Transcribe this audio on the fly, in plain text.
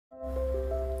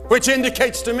which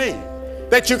indicates to me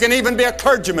that you can even be a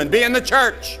clergyman, be in the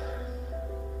church.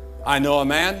 I know a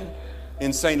man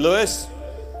in St. Louis,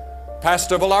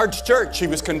 pastor of a large church. He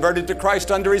was converted to Christ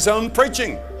under his own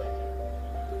preaching.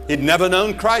 He'd never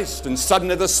known Christ, and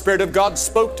suddenly the Spirit of God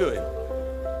spoke to him.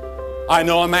 I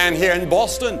know a man here in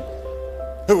Boston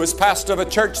who was pastor of a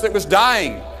church that was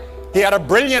dying. He had a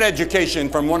brilliant education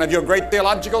from one of your great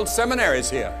theological seminaries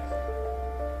here.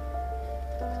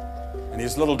 And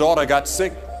his little daughter got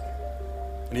sick,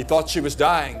 and he thought she was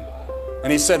dying.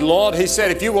 And he said, Lord, he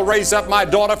said, if you will raise up my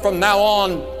daughter from now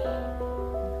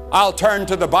on, I'll turn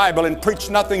to the Bible and preach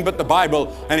nothing but the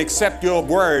Bible and accept your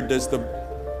word as the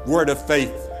word of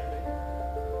faith.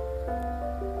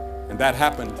 And that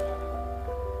happened.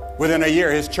 Within a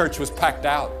year, his church was packed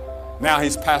out. Now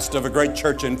he's pastor of a great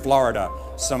church in Florida.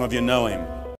 Some of you know him.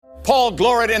 Paul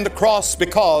gloried in the cross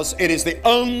because it is the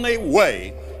only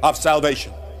way of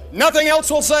salvation. Nothing else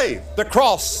will save. The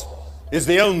cross is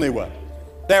the only way.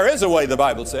 There is a way, the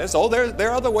Bible says. Oh, there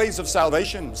are other ways of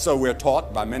salvation, so we're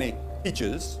taught by many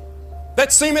teachers,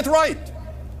 that seemeth right.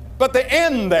 But the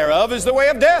end thereof is the way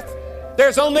of death.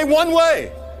 There's only one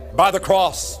way, by the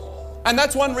cross. And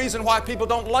that's one reason why people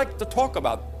don't like to talk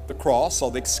about the cross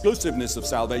or the exclusiveness of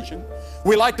salvation.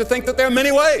 We like to think that there are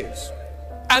many ways.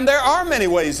 And there are many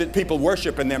ways that people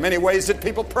worship, and there are many ways that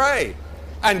people pray.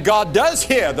 And God does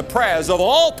hear the prayers of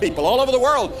all people all over the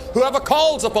world. Whoever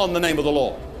calls upon the name of the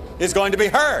Lord is going to be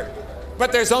heard.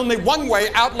 But there's only one way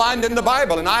outlined in the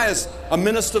Bible. And I, as a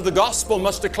minister of the gospel,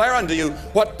 must declare unto you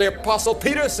what the Apostle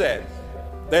Peter said.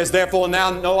 There's therefore now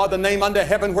no other name under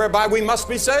heaven whereby we must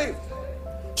be saved.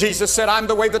 Jesus said, I'm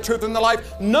the way, the truth, and the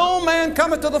life. No man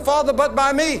cometh to the Father but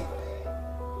by me.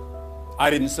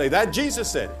 I didn't say that.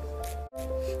 Jesus said it.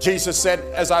 Jesus said,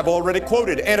 as I've already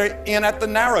quoted, enter in at the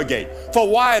narrow gate. For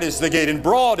wide is the gate, and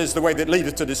broad is the way that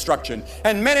leadeth to destruction.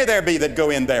 And many there be that go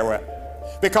in thereof.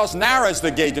 Because narrow is the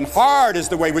gate, and hard is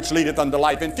the way which leadeth unto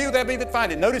life, and few there be that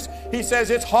find it. Notice, he says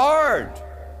it's hard.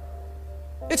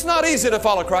 It's not easy to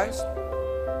follow Christ.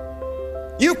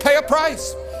 You pay a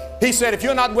price. He said, if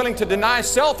you're not willing to deny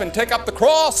self and take up the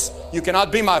cross, you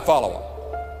cannot be my follower.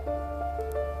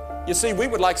 You see, we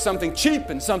would like something cheap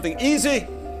and something easy.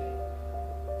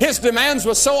 His demands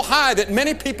were so high that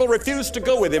many people refused to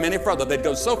go with him any further. They'd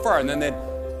go so far and then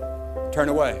they'd turn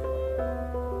away.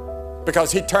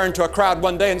 Because he turned to a crowd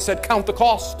one day and said, count the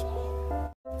cost.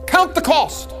 Count the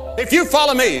cost. If you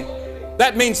follow me,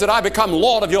 that means that I become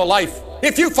Lord of your life.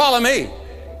 If you follow me,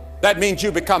 that means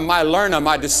you become my learner,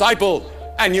 my disciple,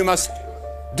 and you must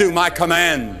do my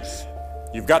commands.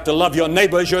 You've got to love your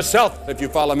neighbor as yourself if you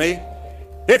follow me.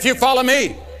 If you follow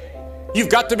me, you've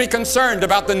got to be concerned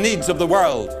about the needs of the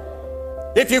world.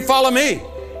 If you follow me,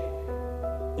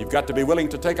 you've got to be willing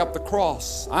to take up the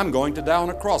cross. I'm going to die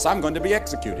on a cross. I'm going to be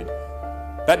executed.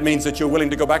 That means that you're willing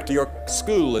to go back to your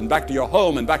school and back to your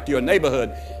home and back to your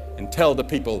neighborhood and tell the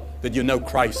people that you know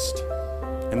Christ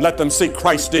and let them see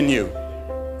Christ in you.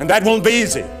 And that won't be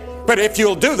easy. But if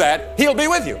you'll do that, He'll be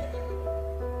with you.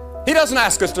 He doesn't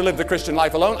ask us to live the Christian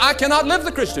life alone. I cannot live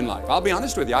the Christian life. I'll be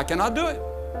honest with you. I cannot do it.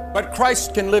 But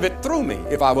Christ can live it through me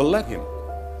if I will let Him.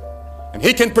 And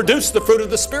He can produce the fruit of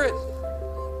the Spirit.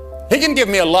 He can give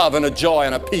me a love and a joy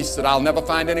and a peace that I'll never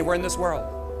find anywhere in this world.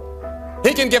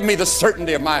 He can give me the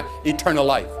certainty of my eternal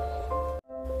life.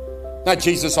 Now,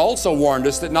 Jesus also warned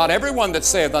us that not everyone that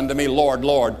saith unto me, Lord,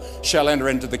 Lord, shall enter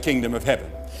into the kingdom of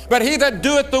heaven, but he that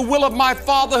doeth the will of my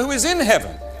Father who is in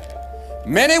heaven.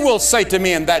 Many will say to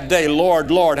me in that day,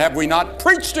 Lord, Lord, have we not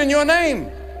preached in your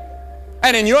name?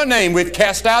 And in your name we've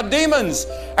cast out demons,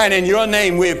 and in your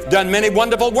name we've done many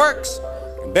wonderful works.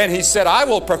 And then he said, I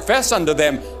will profess unto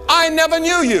them, I never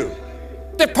knew you.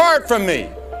 Depart from me,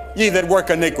 ye that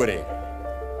work iniquity.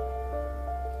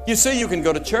 You see, you can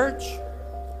go to church.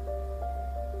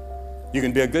 You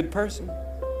can be a good person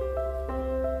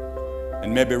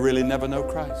and maybe really never know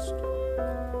Christ.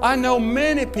 I know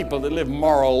many people that live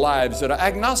moral lives that are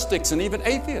agnostics and even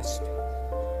atheists.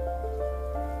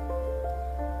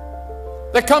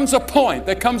 There comes a point,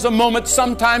 there comes a moment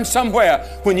sometime,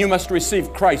 somewhere, when you must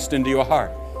receive Christ into your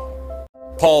heart.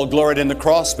 Paul gloried in the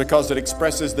cross because it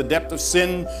expresses the depth of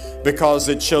sin, because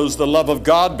it shows the love of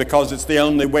God, because it's the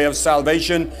only way of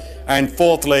salvation, and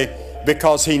fourthly,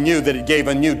 because he knew that it gave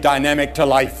a new dynamic to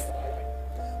life.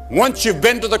 Once you've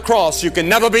been to the cross, you can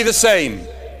never be the same.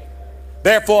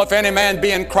 Therefore, if any man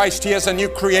be in Christ, he is a new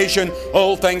creation.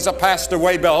 Old things are passed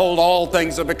away. Behold, all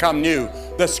things have become new,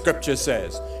 the Scripture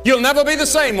says. You'll never be the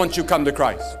same once you come to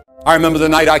Christ. I remember the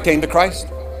night I came to Christ.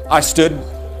 I stood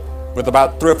with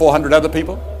about 300 or 400 other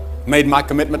people, made my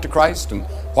commitment to Christ, and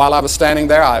while I was standing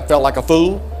there, I felt like a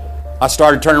fool. I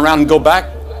started turning around and go back.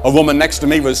 A woman next to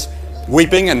me was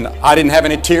weeping, and I didn't have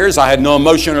any tears. I had no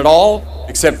emotion at all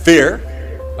except fear,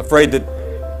 afraid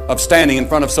of standing in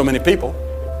front of so many people.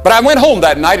 But I went home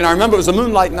that night, and I remember it was a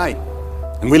moonlight night,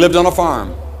 and we lived on a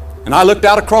farm. And I looked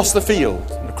out across the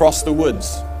field and across the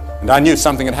woods, and I knew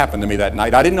something had happened to me that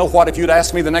night. I didn't know what. If you'd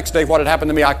asked me the next day what had happened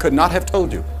to me, I could not have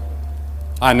told you.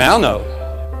 I now know.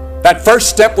 That first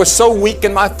step was so weak,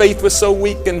 and my faith was so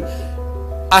weak, and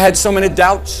I had so many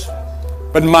doubts.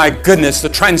 But my goodness, the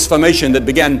transformation that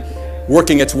began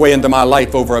working its way into my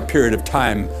life over a period of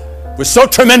time was so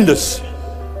tremendous.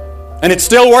 And it's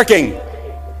still working,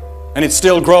 and it's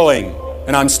still growing,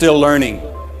 and I'm still learning,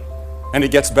 and it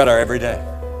gets better every day.